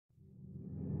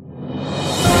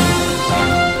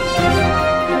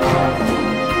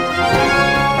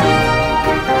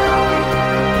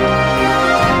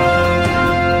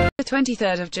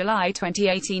23rd of July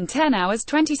 2018 10 hours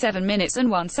 27 minutes and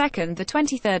 1 second. The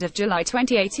 23rd of July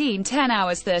 2018 10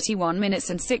 hours 31 minutes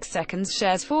and 6 seconds.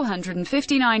 Shares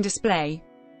 459 display.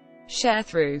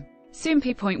 Sharethrough.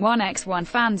 Soompi.1x1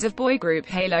 fans of boy group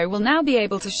Halo will now be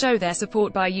able to show their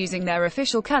support by using their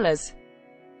official colors.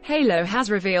 Halo has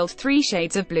revealed 3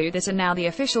 shades of blue that are now the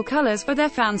official colors for their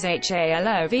fans.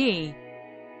 HALOVE.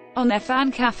 On their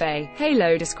fan cafe,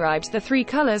 Halo described the 3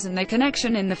 colors and their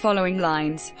connection in the following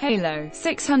lines: Halo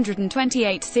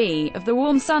 628C of the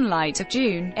warm sunlight of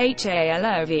June,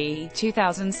 HALOVE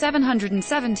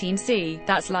 2717C,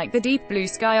 that's like the deep blue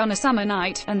sky on a summer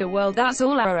night, and a world that's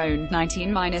all our own,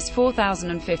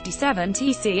 19-4057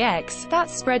 TCX, that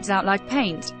spreads out like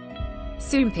paint.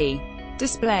 Soompi.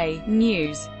 Display,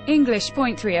 News, English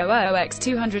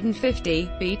 .300x250,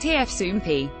 BTF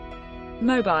Soompi.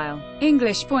 Mobile,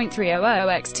 English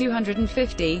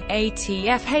 .300x250,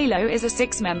 ATF. Halo is a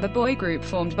 6-member boy group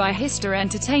formed by Hista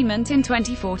Entertainment in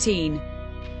 2014.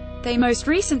 They most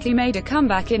recently made a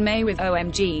comeback in May with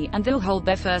OMG, and they'll hold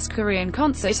their first Korean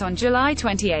concert on July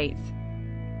 28.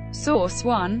 Source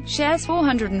 1, Shares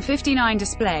 459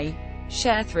 display.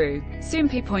 Sharethrough.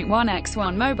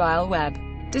 Soompi.1x1 mobile web.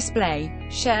 Display.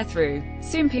 Sharethrough.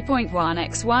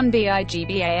 Soompi.1x1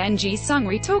 BIGBANG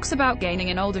Sungri talks about gaining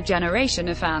an older generation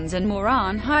of fans and more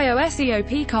on Hyo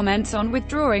SEOP comments on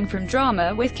withdrawing from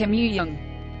drama with Kim Yoo-young.